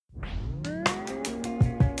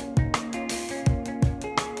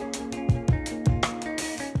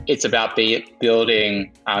it's about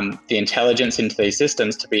building the intelligence into these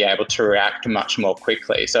systems to be able to react much more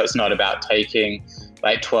quickly. So it's not about taking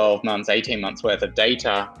like 12 months, 18 months worth of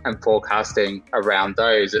data and forecasting around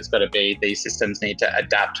those. It's got to be these systems need to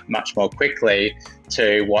adapt much more quickly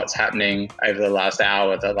to what's happening over the last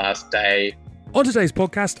hour, the last day. On today's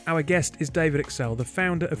podcast, our guest is David Excell, the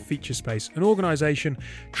founder of Featurespace, an organisation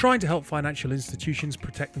trying to help financial institutions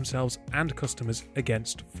protect themselves and customers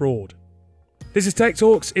against fraud. This is Tech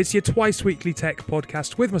Talks. It's your twice-weekly tech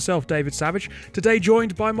podcast with myself, David Savage. Today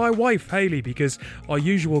joined by my wife, Hayley, because our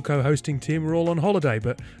usual co-hosting team are all on holiday.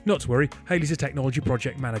 But not to worry, Hayley's a technology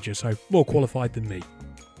project manager, so more qualified than me.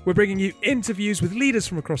 We're bringing you interviews with leaders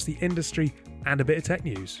from across the industry and a bit of tech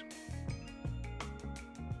news.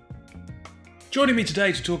 Joining me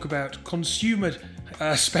today to talk about consumer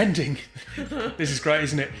spending, this is great,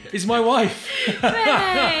 isn't it, is my wife.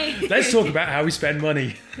 Hey. Let's talk about how we spend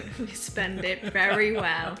money. We spend it very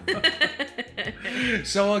well.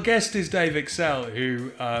 So our guest is Dave Excell,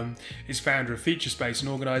 who is founder of Featurespace, an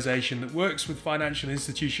organisation that works with financial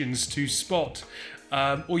institutions to spot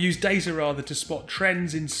or use data rather to spot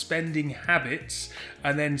trends in spending habits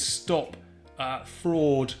and then stop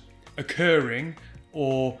fraud occurring,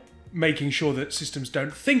 or making sure that systems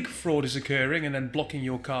don't think fraud is occurring and then blocking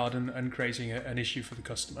your card and creating an issue for the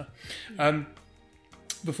customer.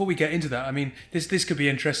 Before we get into that, I mean, this could be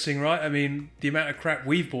interesting, right? I mean, the amount of crap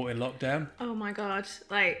we've bought in lockdown. Oh my God.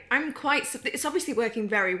 It's obviously working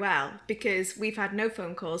very well because we've had no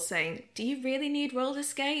phone calls saying, do you really need roller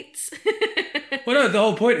skates? Well, no, the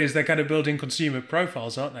whole point is they're kind of building consumer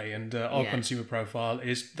profiles, aren't they? And our consumer profile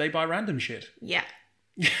is they buy random shit. Yeah.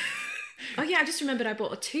 Oh yeah, I just remembered I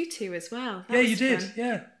bought a tutu as well. Yeah, you did.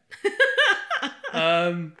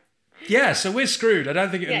 Fun. Yeah. So we're screwed. I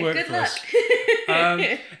don't think it'll work for us.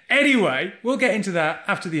 Anyway, we'll get into that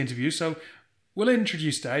after the interview. So we'll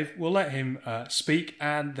introduce Dave. We'll let him speak,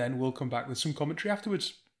 and then we'll come back with some commentary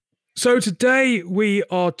afterwards. So today we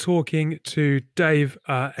are talking to Dave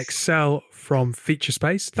Excell from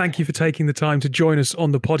Featurespace. Thank you for taking the time to join us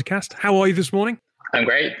on the podcast. How are you this morning? I'm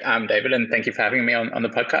great, David, and thank you for having me on the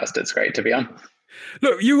podcast. It's great to be on.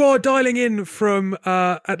 Look, you are dialing in from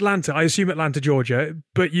Atlanta, I assume Atlanta, Georgia,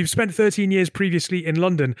 but you've spent 13 years previously in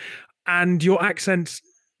London, and your accent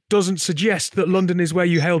doesn't suggest that London is where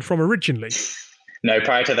you hailed from originally. No,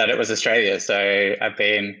 prior to that, it was Australia. So I've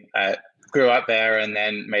grew up there and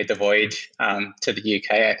then made the voyage to the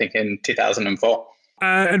UK, I think in 2004.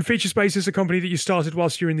 And Featurespace is a company that you started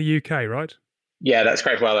whilst you're in the UK, right? Yeah, that's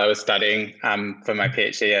great. While I was studying for my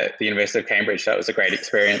PhD at the University of Cambridge, that was a great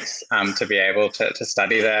experience to be able to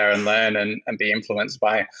study there and learn and be influenced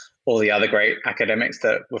by all the other great academics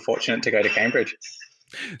that were fortunate to go to Cambridge.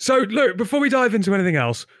 So look, before we dive into anything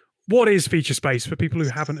else, what is Featurespace for people who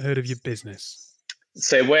haven't heard of your business?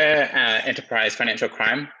 So we're an enterprise financial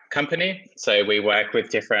crime company. So we work with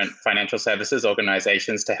different financial services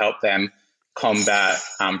organizations to help them combat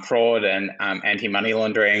fraud and anti-money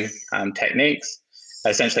laundering techniques,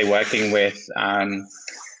 essentially working with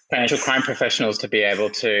financial crime professionals to be able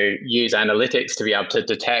to use analytics to be able to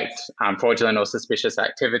detect fraudulent or suspicious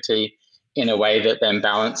activity in a way that then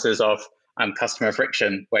balances off customer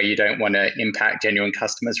friction, where you don't want to impact genuine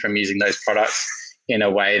customers from using those products in a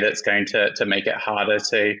way that's going to make it harder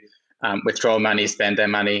to withdraw money, spend their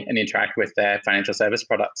money, and interact with their financial service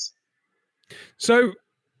products. So,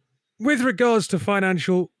 with regards to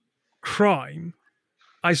financial crime,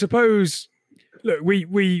 I suppose, look,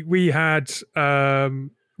 we've had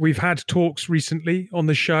talks recently on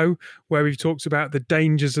the show where we've talked about the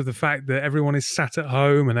dangers of the fact that everyone is sat at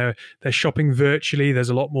home and they're shopping virtually. There's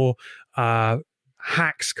a lot more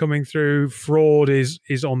hacks coming through. Fraud is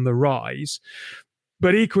on the rise.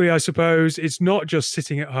 But equally, I suppose it's not just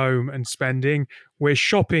sitting at home and spending. We're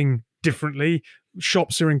shopping differently.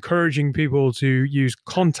 Shops are encouraging people to use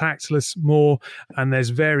contactless more, and there's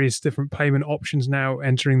various different payment options now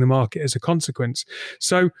entering the market as a consequence.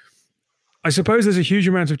 So I suppose there's a huge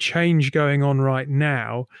amount of change going on right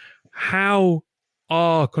now. How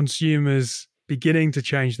are consumers beginning to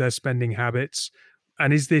change their spending habits?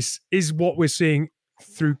 And is what we're seeing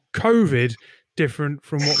through COVID different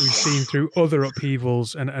from what we've seen through other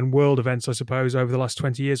upheavals and world events, I suppose, over the last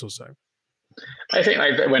 20 years or so? I think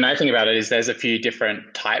when I think about it, there's a few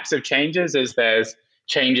different types of changes. There's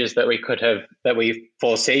changes that we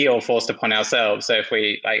foresee or forced upon ourselves. So if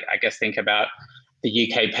we, I guess, think about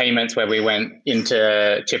the UK payments, where we went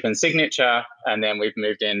into chip and signature, and then we've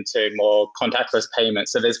moved into more contactless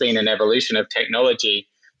payments. So there's been an evolution of technology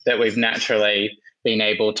that we've naturally been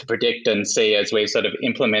able to predict and see as we've sort of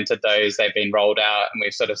implemented those. They've been rolled out, and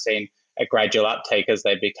we've sort of seen a gradual uptake as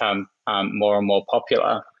they become more and more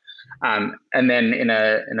popular. And then in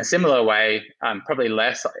a similar way, probably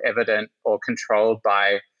less evident or controlled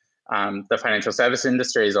by the financial service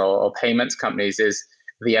industries or payments companies, is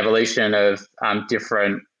the evolution of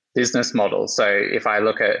different business models. So if I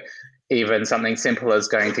look at even something simple as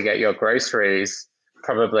going to get your groceries,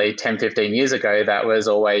 probably 10, 15 years ago, that was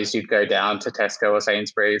always you'd go down to Tesco or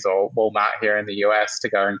Sainsbury's or Walmart here in the US to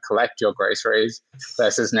go and collect your groceries,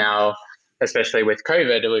 versus now, especially with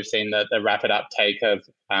COVID, we've seen the rapid uptake of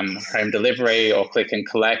home delivery or click and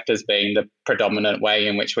collect as being the predominant way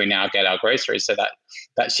in which we now get our groceries. So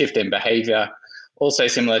that shift in behavior, also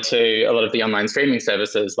similar to a lot of the online streaming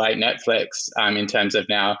services like Netflix, in terms of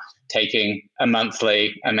now taking a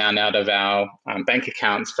monthly amount out of our bank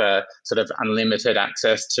accounts for sort of unlimited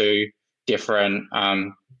access to different,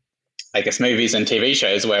 movies and TV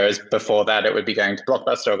shows, whereas before that it would be going to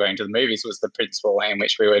Blockbuster or going to the movies was the principal way in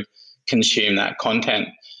which we would consume that content.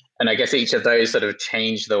 And I guess each of those sort of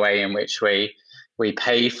changed the way in which we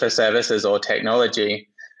pay for services or technology.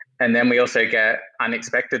 And then we also get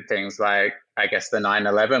unexpected things like, I guess the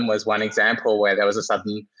 9/11 was one example where there was a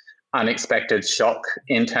sudden unexpected shock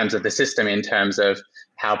in terms of the system, in terms of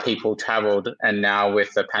how people traveled. And now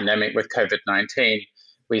with the pandemic, with COVID-19,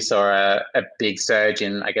 we saw a big surge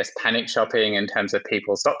in, I guess, panic shopping in terms of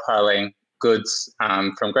people stockpiling goods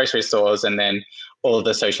from grocery stores, and then all of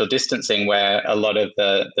the social distancing where a lot of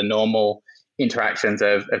the normal interactions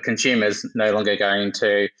of consumers no longer going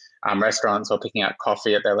to restaurants or picking up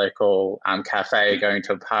coffee at their local cafe, going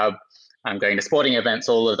to a pub, going to sporting events,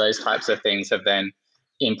 all of those types of things have then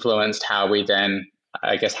influenced how we then,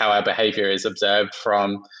 I guess, how our behavior is observed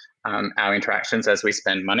from our interactions as we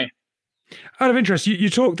spend money. Out of interest, you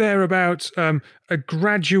talked there about a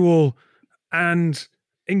gradual and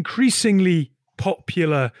increasingly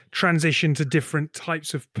popular transition to different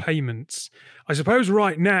types of payments. I suppose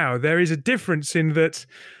right now there is a difference in that,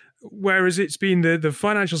 whereas it's been the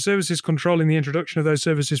financial services controlling the introduction of those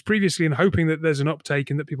services previously and hoping that there's an uptake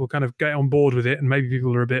and that people kind of get on board with it, and maybe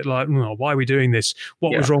people are a bit like, why are we doing this?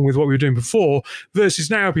 What was wrong with what we were doing before? Versus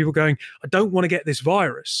now people going, I don't want to get this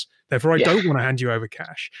virus, therefore I don't want to hand you over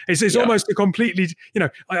cash. It's almost a completely,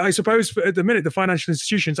 I suppose at the minute the financial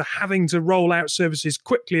institutions are having to roll out services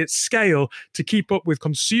quickly at scale to keep up with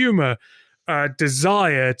consumer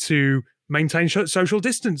desire to maintain social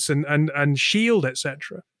distance and shield,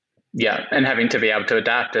 etc. Yeah, and having to be able to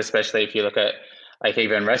adapt, especially if you look at like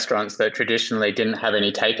even restaurants that traditionally didn't have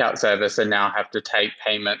any takeout service and now have to take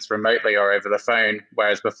payments remotely or over the phone,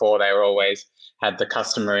 whereas before they were always had the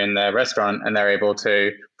customer in their restaurant and they're able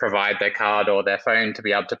to provide their card or their phone to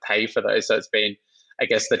be able to pay for those. So it's been, I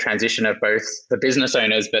guess, the transition of both the business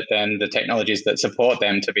owners, but then the technologies that support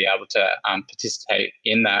them to be able to participate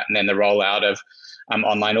in that, and then the rollout of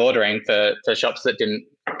online ordering for shops that didn't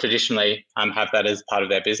traditionally have that as part of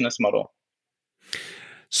their business model.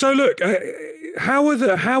 So look,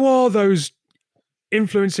 how are those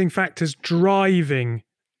influencing factors driving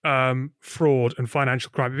fraud and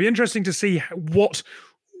financial crime? It'd be interesting to see what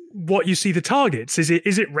you see the targets. Is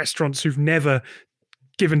it restaurants who've never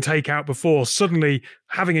given takeout before suddenly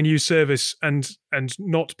having a new service and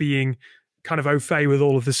not being kind of au fait with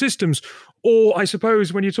all of the systems? Or I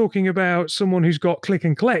suppose when you're talking about someone who's got click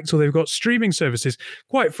and collect or they've got streaming services,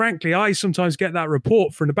 quite frankly, I sometimes get that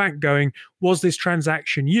report from the bank going, was this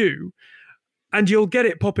transaction you? And you'll get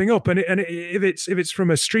it popping up. And if it's from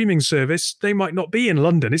a streaming service, they might not be in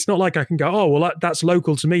London. It's not like I can go, oh, well, that's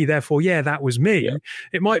local to me, therefore, yeah, that was me. Yeah.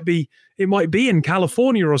 It might be in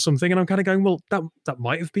California or something. And I'm kind of going, well, that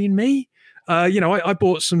might have been me. I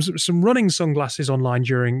bought some running sunglasses online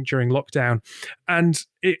during lockdown, and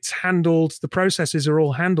it's handled. The processes are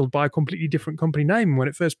all handled by a completely different company name. And when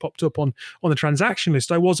it first popped up on the transaction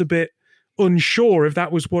list, I was a bit unsure if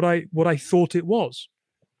that was what I thought it was.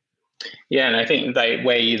 Yeah, and I think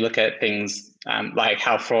where you look at things like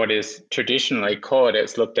how fraud is traditionally caught,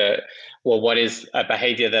 it's looked at, well, what is a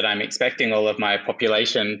behavior that I'm expecting all of my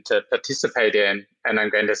population to participate in, and I'm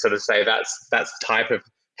going to sort of say that's the type of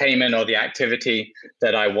payment or the activity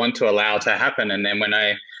that I want to allow to happen. And then when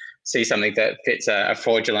I see something that fits a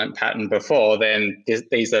fraudulent pattern before, then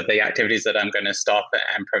these are the activities that I'm going to stop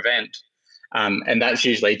and prevent. And that's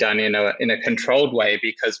usually done in a controlled way,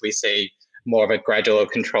 because we see more of a gradual or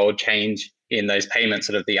controlled change in those payments,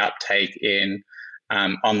 sort of the uptake in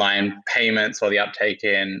online payments or the uptake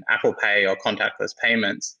in Apple Pay or contactless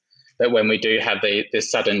payments. That when we do have this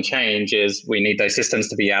sudden change, is we need those systems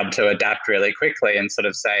to be able to adapt really quickly and sort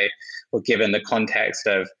of say, well, given the context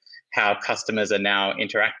of how customers are now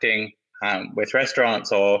interacting with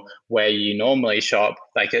restaurants or where you normally shop,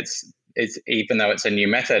 like it's, even though it's a new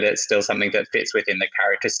method, it's still something that fits within the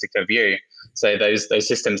characteristic of you. So those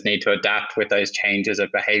systems need to adapt with those changes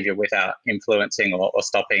of behavior without influencing or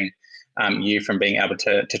stopping you from being able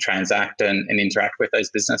to transact and interact with those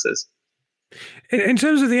businesses. In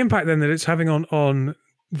terms of the impact then that it's having on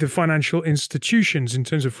the financial institutions in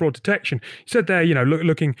terms of fraud detection, you said there,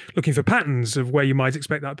 looking for patterns of where you might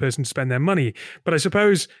expect that person to spend their money. But I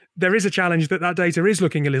suppose there is a challenge that data is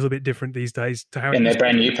looking a little bit different these days to how. And they're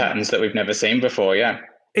brand new patterns that we've never seen before. Yeah.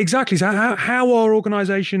 Exactly. So how are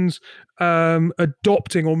organisations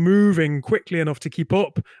adopting or moving quickly enough to keep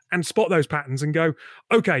up and spot those patterns and go,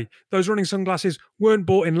 okay, those running sunglasses weren't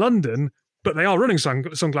bought in London, but they are running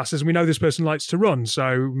sunglasses, and we know this person likes to run,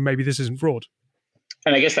 so maybe this isn't fraud.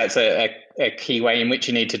 And I guess that's a key way in which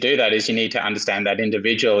you need to do that is you need to understand that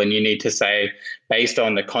individual, and you need to say, based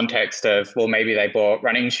on the context of, well, maybe they bought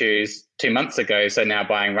running shoes 2 months ago, so now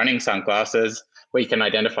buying running sunglasses, we can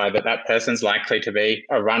identify that person's likely to be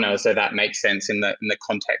a runner, so that makes sense in the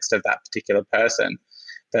context of that particular person.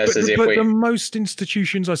 Versus but the most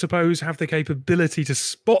institutions, I suppose, have the capability to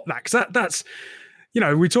spot that, because that's.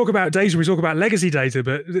 We talk about data, we talk about legacy data,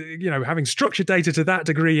 but, having structured data to that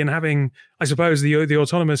degree and having, I suppose, the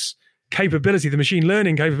autonomous capability, the machine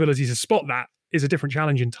learning capability to spot that is a different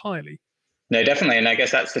challenge entirely. No, definitely. And I guess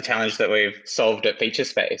that's the challenge that we've solved at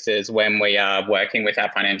Featurespace is when we are working with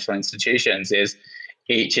our financial institutions is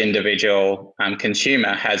each individual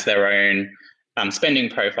consumer has their own spending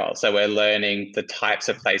profile. So we're learning the types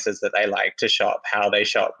of places that they like to shop, how they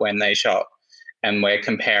shop, when they shop. And we're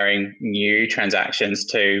comparing new transactions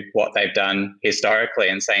to what they've done historically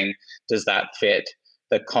and saying, does that fit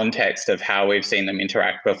the context of how we've seen them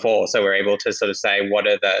interact before? So we're able to sort of say, what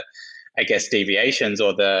are the, I guess, deviations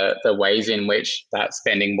or the ways in which that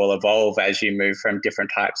spending will evolve as you move from different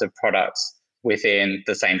types of products within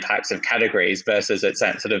the same types of categories versus it's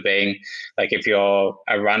that sort of being like if you're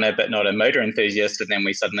a runner but not a motor enthusiast, and then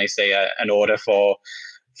we suddenly see an order for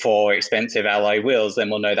expensive alloy wheels, then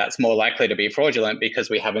we'll know that's more likely to be fraudulent because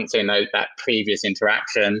we haven't seen that previous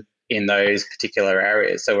interaction in those particular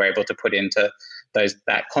areas. So we're able to put into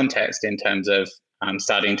that context in terms of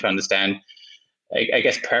starting to understand, I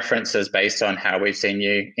guess, preferences based on how we've seen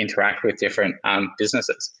you interact with different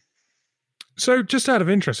businesses. So just out of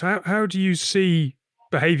interest, how do you see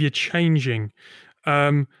behavior changing?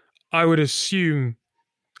 I would assume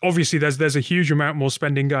obviously there's a huge amount more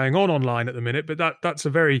spending going on online at the minute, but that's a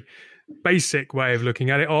very basic way of looking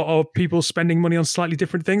at it. Are people spending money on slightly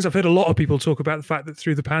different things? I've heard a lot of people talk about the fact that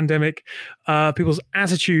through the pandemic, people's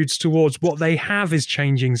attitudes towards what they have is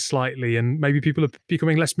changing slightly, and maybe people are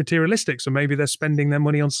becoming less materialistic, so maybe they're spending their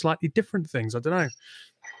money on slightly different things. I don't know.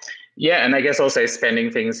 Yeah, and I guess also spending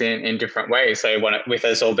things in different ways. So with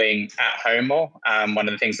us all being at home more, one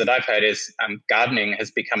of the things that I've heard is gardening has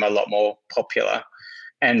become a lot more popular.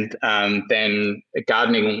 And then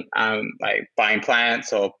gardening, like buying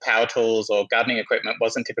plants or power tools or gardening equipment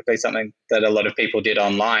wasn't typically something that a lot of people did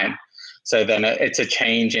online. So then it's a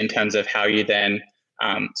change in terms of how you then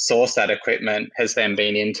source that equipment has then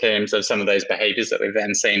been in terms of some of those behaviors that we've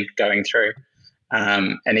then seen going through.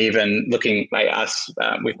 And even looking like us,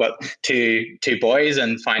 we've got two boys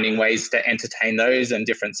and finding ways to entertain those and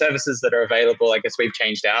different services that are available. I guess we've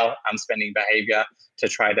changed our spending behavior to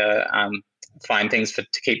try to find things to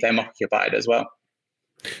keep them occupied as well.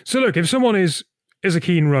 So look, if someone is a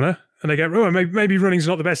keen runner and they go, maybe running's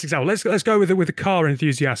not the best example. Let's go with a car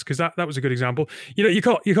enthusiast, because that was a good example. You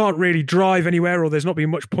can't really drive anywhere, or there's not been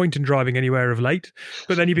much point in driving anywhere of late.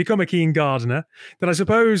 But then you become a keen gardener. Then I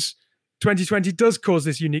suppose 2020 does cause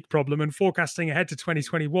this unique problem, and forecasting ahead to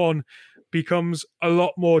 2021 becomes a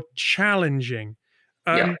lot more challenging.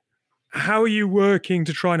 How are you working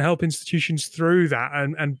to try and help institutions through that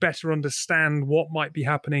and better understand what might be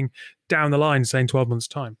happening down the line, say in 12 months'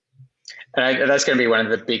 time? That's going to be one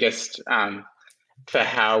of the biggest for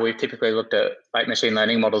how we've typically looked at like machine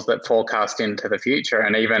learning models that forecast into the future.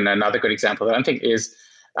 And even another good example that I think is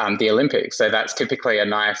the Olympics. So that's typically a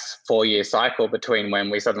nice 4-year cycle between when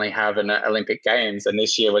we suddenly have an Olympic Games. And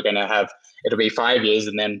this year we're going to have, it'll be 5 years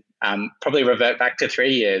and then probably revert back to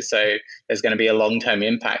 3 years. So there's going to be a long-term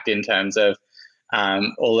impact in terms of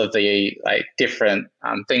all of the like different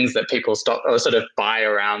things that people stop or sort of buy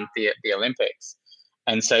around the Olympics.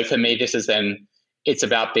 And so for me, this is then, it's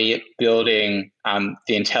about building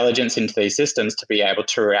the intelligence into these systems to be able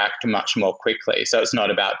to react much more quickly. So it's not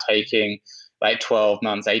about taking like 12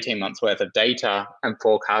 months, 18 months worth of data and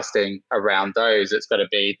forecasting around those. It's got to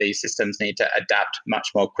be these systems need to adapt much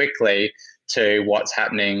more quickly to what's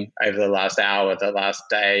happening over the last hour, the last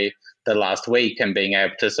day, the last week, and being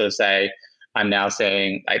able to sort of say, I'm now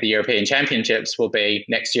seeing like the European Championships will be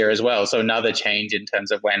next year as well. So another change in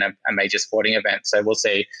terms of when a major sporting event. So we'll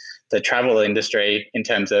see the travel industry in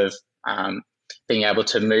terms of being able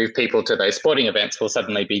to move people to those sporting events will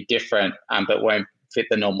suddenly be different, but won't fit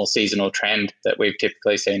the normal seasonal trend that we've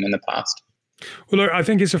typically seen in the past. Well, look, I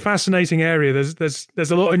think it's a fascinating area. There's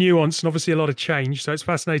a lot of nuance and obviously a lot of change. So it's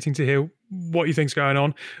fascinating to hear what you think's going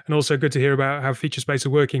on, and also good to hear about how Featurespace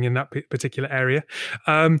are working in that particular area.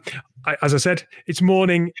 As I said, it's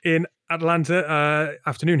morning in Atlanta,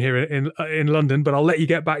 afternoon here in London, but I'll let you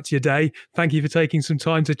get back to your day. Thank you for taking some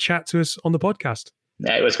time to chat to us on the podcast.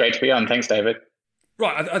 Yeah, it was great to be on. Thanks, David.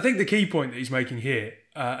 Right. I think the key point that he's making here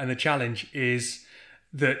and the challenge is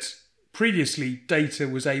that previously data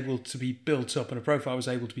was able to be built up and a profile was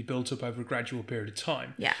able to be built up over a gradual period of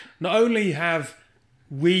time. Yeah. Not only have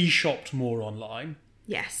we shopped more online,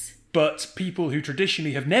 yes, but people who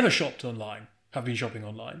traditionally have never shopped online have been shopping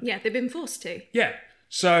online. Yeah, they've been forced to. Yeah.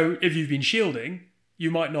 So if you've been shielding,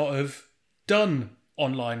 you might not have done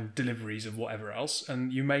online deliveries of whatever else,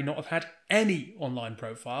 and you may not have had any online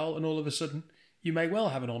profile, and all of a sudden you may well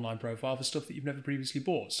have an online profile for stuff that you've never previously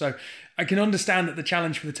bought. So I can understand that the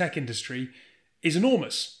challenge for the tech industry is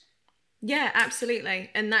enormous. Yeah, absolutely.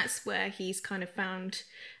 And that's where he's kind of found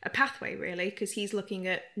a pathway, really, because he's looking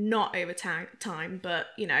at not over time, but,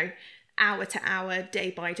 hour to hour, day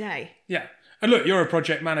by day. Yeah. And look, you're a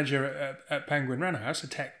project manager at Penguin Random House, a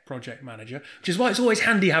tech project manager, which is why it's always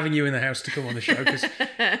handy having you in the house to come on the show, because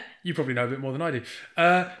you probably know a bit more than I do.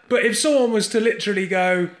 But if someone was to literally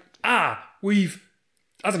go, we've,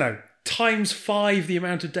 times 5 the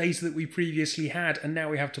amount of data that we previously had, and now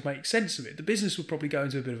we have to make sense of it, the business would probably go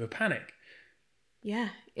into a bit of a panic. Yeah,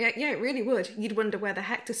 it really would. You'd wonder where the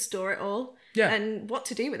heck to store it all, and what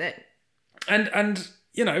to do with it. And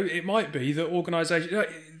it might be that organisations,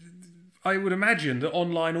 I would imagine that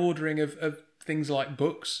online ordering of things like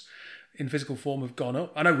books in physical form have gone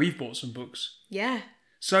up. I know we've bought some books. Yeah.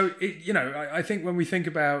 So, I think when we think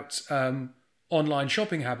about online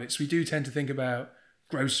shopping habits, we do tend to think about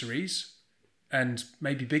groceries and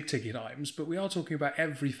maybe big ticket items, but we are talking about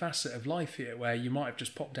every facet of life here, where you might have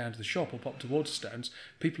just popped down to the shop or popped to Waterstones.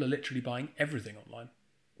 People are literally buying everything online.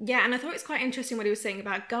 Yeah, and I thought it was quite interesting what he was saying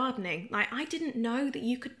about gardening. Like, I didn't know that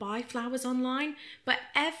you could buy flowers online, but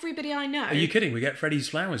everybody I know... Are you kidding? We get Freddie's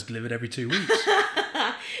flowers delivered every 2 weeks.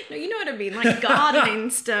 No, you know what I mean? Like gardening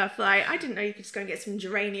stuff. Like, I didn't know you could just go and get some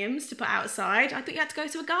geraniums to put outside. I thought you had to go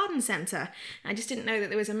to a garden centre. I just didn't know that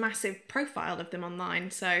there was a massive profile of them online,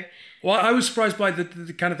 so... Well, I was surprised by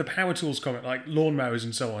the kind of the power tools comment, like lawnmowers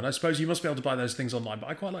and so on. I suppose you must be able to buy those things online, but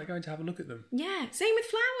I quite like going to have a look at them. Yeah, same with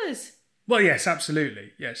flowers. Well, yes,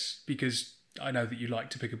 absolutely. Yes, because I know that you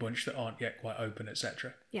like to pick a bunch that aren't yet quite open,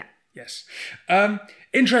 etc. Yeah. Yes.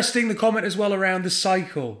 Interesting, the comment as well around the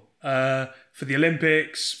cycle for the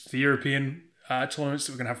Olympics, the European tournaments,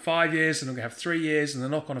 that we're going to have 5 years and we're going to have 3 years, and the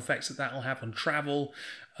knock-on effects that will have on travel.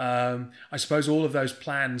 I suppose all of those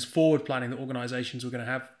plans, forward planning that organisations were going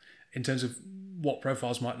to have in terms of what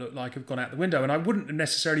profiles might look like, have gone out the window. And I wouldn't have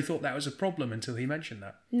necessarily thought that was a problem until he mentioned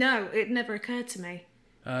that. No, it never occurred to me.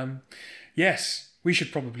 Yes, we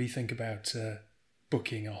should probably think about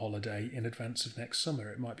booking a holiday in advance of next summer.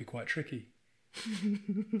 It might be quite tricky.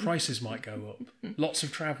 Prices might go up. Lots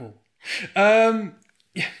of travel. No,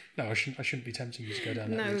 I shouldn't be tempting you to go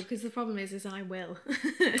down that route. No, because the problem is I will.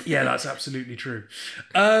 Yeah, that's absolutely true.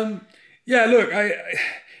 Look,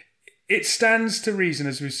 it stands to reason,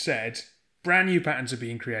 as we've said, brand new patterns are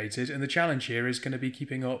being created, and the challenge here is going to be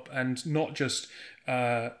keeping up and not just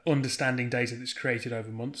understanding data that's created over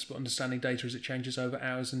months, but understanding data as it changes over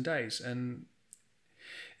hours and days. And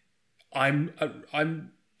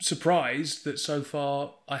I'm surprised that so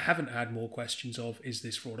far I haven't had more questions of, is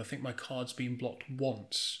this fraud? I think my card's been blocked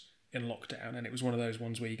once in lockdown, and it was one of those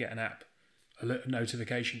ones where you get an app, a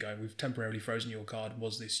notification going, we've temporarily frozen your card,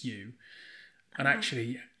 was this you? And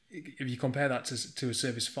actually, if you compare that to a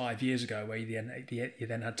service 5 years ago, where you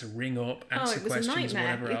then had to ring up, answer questions, or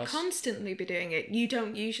whatever else. You'd constantly be doing it. You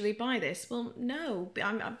don't usually buy this. Well, no,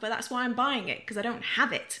 but that's why I'm buying it, because I don't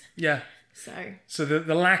have it. Yeah. So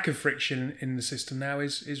the lack of friction in the system now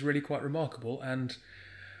is really quite remarkable, and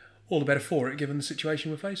all the better for it, given the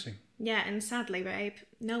situation we're facing. Yeah, and sadly, babe,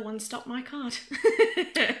 no one stopped my card.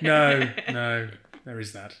 No, there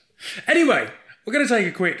is that. Anyway, we're going to take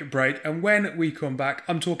a quick break, and when we come back,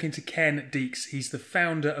 I'm talking to Ken Deeks. He's the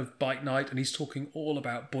founder of Bite Night, and he's talking all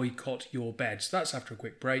about boycott your bed. So that's after a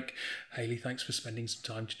quick break. Hayley, thanks for spending some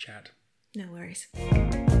time to chat. No worries.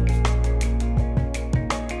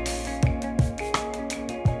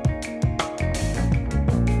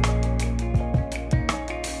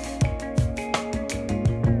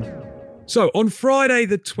 So on Friday,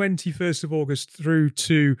 the 21st of August through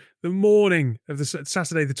to the morning of the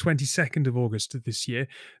Saturday, the 22nd of August of this year,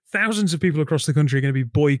 thousands of people across the country are going to be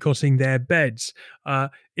boycotting their beds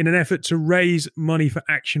in an effort to raise money for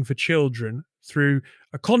Action for Children through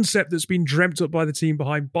a concept that's been dreamt up by the team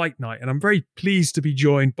behind Bite Night. And I'm very pleased to be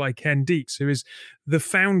joined by Ken Deeks, who is the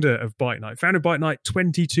founder of Bite Night, founded Bite Night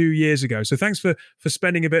 22 years ago. So thanks for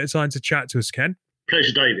spending a bit of time to chat to us, Ken.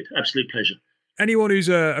 Pleasure, David. Absolute pleasure. Anyone who's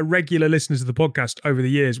a regular listener to the podcast over the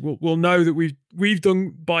years will know that we've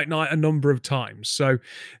done Bite Night a number of times. So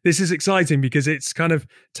this is exciting because it's kind of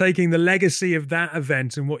taking the legacy of that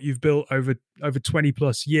event and what you've built over 20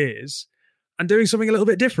 plus years and doing something a little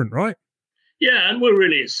bit different, right? Yeah, and we're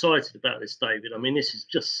really excited about this, David. I mean, this is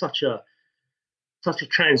just such a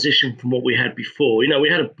transition from what we had before. You know, we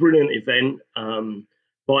had a brilliant event.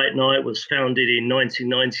 Bite Night was founded in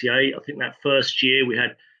 1998. I think that first year we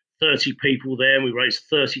had 30 people there, and we raised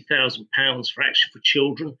 £30,000 for Action for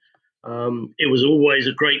Children. It was always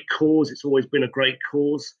a great cause. It's always been a great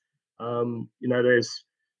cause. You know, there's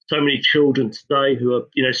so many children today who are,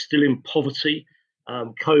 you know, still in poverty.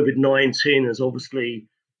 COVID-19 has obviously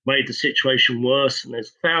made the situation worse, and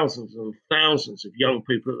there's thousands and thousands of young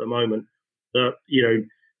people at the moment that, you know,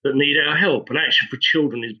 that need our help. And Action for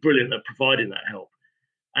Children is brilliant at providing that help.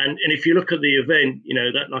 And if you look at the event, you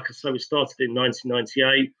know, that, like I say, we started in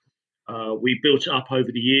 1998. We built it up over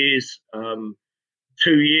the years. 2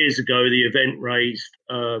 years ago, the event raised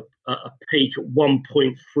a peak at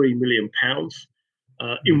 £1.3 million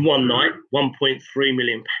in one night. £1.3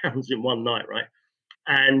 million in one night, right?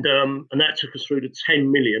 And that took us through to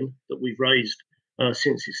 10 million that we've raised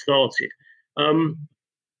since it started.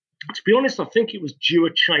 To be honest, I think it was due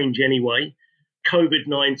a change anyway.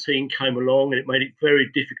 COVID-19 came along and it made it very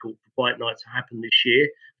difficult for Bite Night to happen this year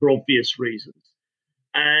for obvious reasons.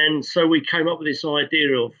 And so we came up with this idea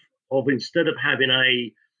of instead of having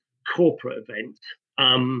a corporate event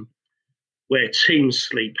where teams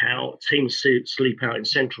sleep out in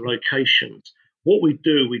central locations, what we'd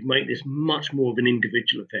do, we'd make this much more of an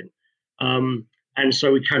individual event. And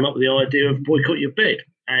so we came up with the idea of boycott your bed.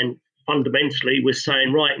 And fundamentally, we're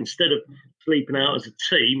saying, right, instead of sleeping out as a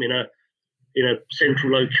team in a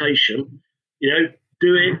central location, you know,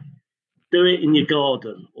 do it in your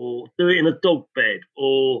garden, or do it in a dog bed,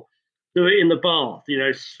 or do it in the bath. You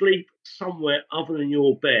know, sleep somewhere other than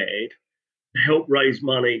your bed to help raise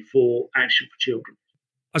money for Action for Children.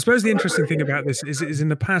 I suppose the interesting thing about this is in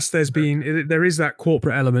the past there is that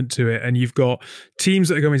corporate element to it, and you've got teams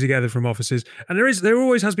that are coming together from offices, and there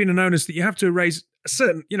always has been an onus that you have to raise a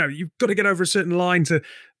certain, you know, you've got to get over a certain line to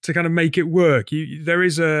kind of make it work. There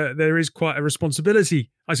is quite a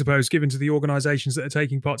responsibility, I suppose, given to the organisations that are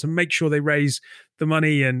taking part to make sure they raise the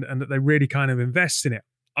money and that they really kind of invest in it.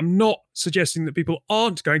 I'm not suggesting that people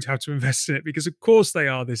aren't going to have to invest in it, because of course they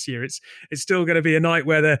are this year. It's still going to be a night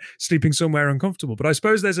where they're sleeping somewhere uncomfortable. But I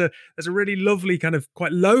suppose there's a really lovely kind of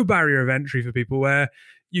quite low barrier of entry for people where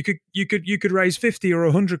you could raise 50 or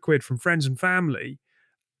 100 quid from friends and family,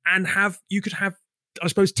 and you could have, I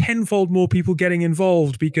suppose, tenfold more people getting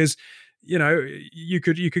involved, because, you know, you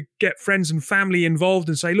could get friends and family involved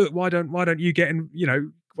and say, look, why don't you get in, you know,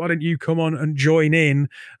 why don't you come on and join in?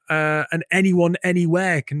 And anyone,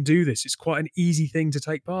 anywhere can do this. It's quite an easy thing to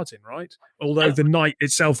take part in, right? Although the night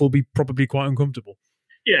itself will be probably quite uncomfortable.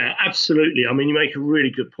 Yeah, absolutely. I mean, you make a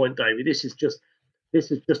really good point, David. This has just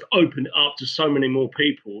opened it up to so many more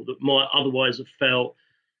people that might otherwise have felt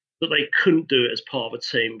that they couldn't do it as part of a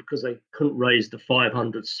team because they couldn't raise the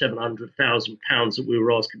 500, 700,000 pounds that we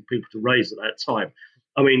were asking people to raise at that time.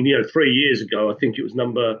 I mean, you know, 3 years ago, I think it was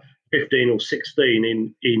number 15 or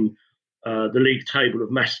 16 in the league table of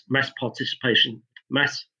mass participation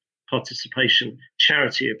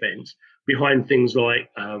charity events, behind things like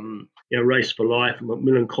you know, Race for Life and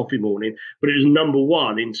Macmillan Coffee Morning, but it was number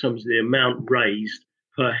one in terms of the amount raised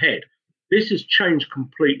per head. This has changed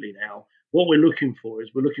completely now. What we're looking for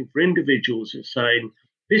individuals who are saying,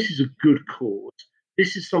 this is a good cause,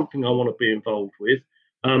 this is something I want to be involved with,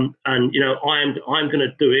 and you know, I'm going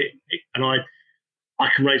to do it, and I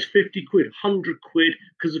can raise 50 quid, 100 quid,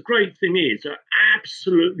 because the great thing is there are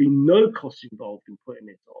absolutely no costs involved in putting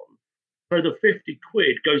it on. So the 50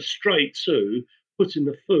 quid goes straight to putting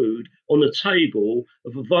the food on the table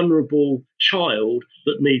of a vulnerable child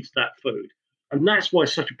that needs that food. And that's why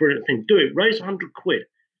it's such a brilliant thing. Do it. Raise 100 quid.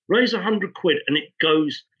 Raise 100 quid, and it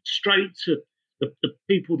goes straight to the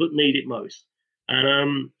people that need it most.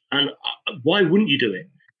 And why wouldn't you do it?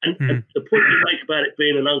 And the point you make about it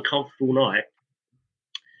being an uncomfortable night,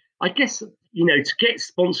 I guess, you know, to get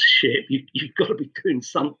sponsorship, you've got to be doing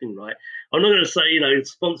something, right? I'm not going to say, you know,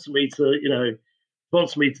 sponsor me to, you know,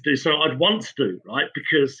 sponsor me to do something I'd want to do, right?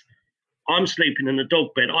 Because I'm sleeping in a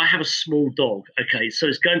dog bed. I have a small dog, okay, so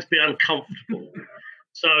it's going to be uncomfortable.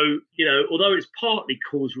 So, although it's partly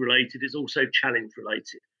cause related, it's also challenge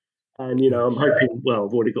related. And, I'm hoping, well,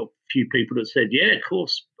 I've already got a few people that said, yeah, of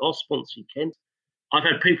course, I'll sponsor you, Ken. I've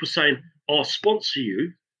had people saying, I'll sponsor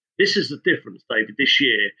you. This is the difference, David, this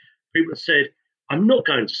year. People have said, I'm not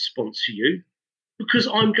going to sponsor you because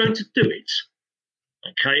I'm going to do it.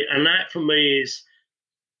 Okay, and that for me is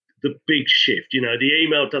the big shift. The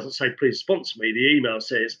email doesn't say, please sponsor me. The email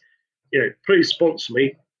says, please sponsor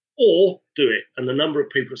me or do it. And the number of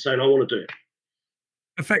people are saying, I want to do it.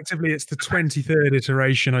 Effectively, it's the 23rd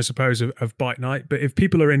iteration, I suppose, of Bite Night. But if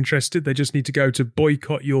people are interested, they just need to go to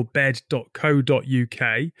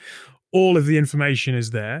boycottyourbed.co.uk. All of the information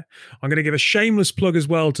is there. I'm going to give a shameless plug as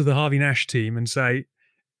well to the Harvey Nash team and say,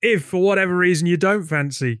 if for whatever reason you don't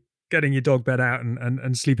fancy getting your dog bed out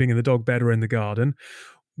and sleeping in the dog bed or in the garden,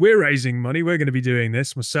 we're raising money. We're going to be doing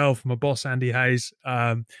this, myself, my boss, Andy Hayes,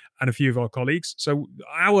 and a few of our colleagues. So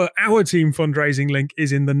our team fundraising link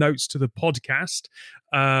is in the notes to the podcast.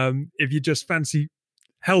 If you just fancy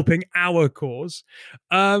helping our cause.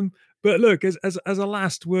 But look, as a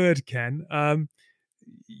last word, Ken,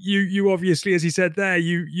 you obviously, as he said there,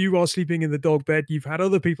 you are sleeping in the dog bed. You've had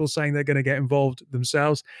other people saying they're going to get involved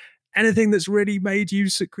themselves. Anything that's really made you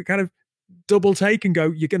kind of double take and go,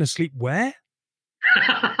 you're going to sleep where?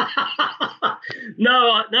 No,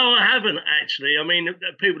 I haven't actually. I mean,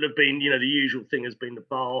 people have been, the usual thing has been the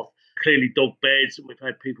bath, clearly dog beds, and we've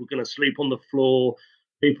had people going to sleep on the floor.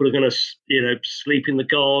 People are going to, sleep in the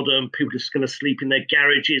garden. People are just going to sleep in their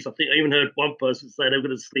garages. I think I even heard one person say they were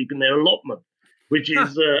going to sleep in their allotment, which is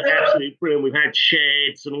absolutely brilliant. We've had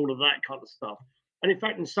sheds and all of that kind of stuff. And in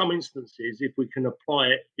fact, in some instances, if we can apply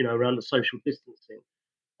it, around the social distancing,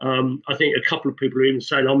 I think a couple of people are even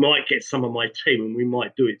saying I might get some of my team and we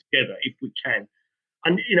might do it together if we can.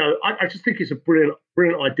 And, I just think it's a brilliant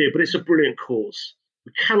idea, but it's a brilliant cause.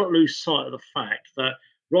 We cannot lose sight of the fact that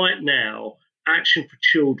right now, Action for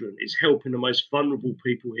Children is helping the most vulnerable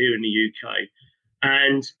people here in the UK.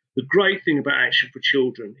 And the great thing about Action for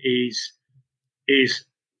Children is it's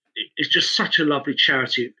just such a lovely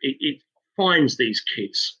charity. It finds these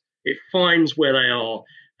kids. It finds where they are,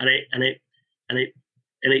 and it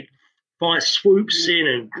swoops in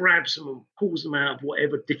and grabs them and pulls them out of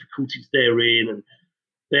whatever difficulties they're in, and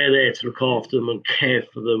they're there to look after them and care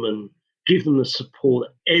for them and give them the support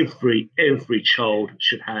that every child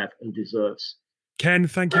should have and deserves. Ken,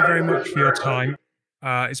 thank you very much for your time.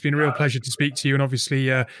 It's been a real pleasure to speak to you, and obviously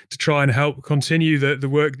to try and help continue the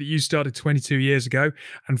work that you started 22 years ago.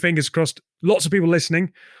 And fingers crossed, lots of people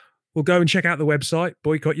listening will go and check out the website,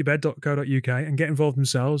 boycottyourbed.co.uk, and get involved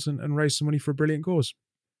themselves and raise some money for a brilliant cause.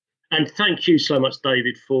 And thank you so much,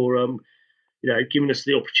 David, for giving us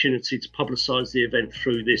the opportunity to publicise the event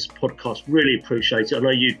through this podcast. Really appreciate it. I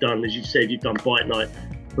know you've done, as you said, you've done Bite Night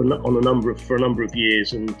for a number of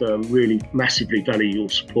years, and really massively value your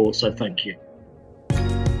support. So thank you.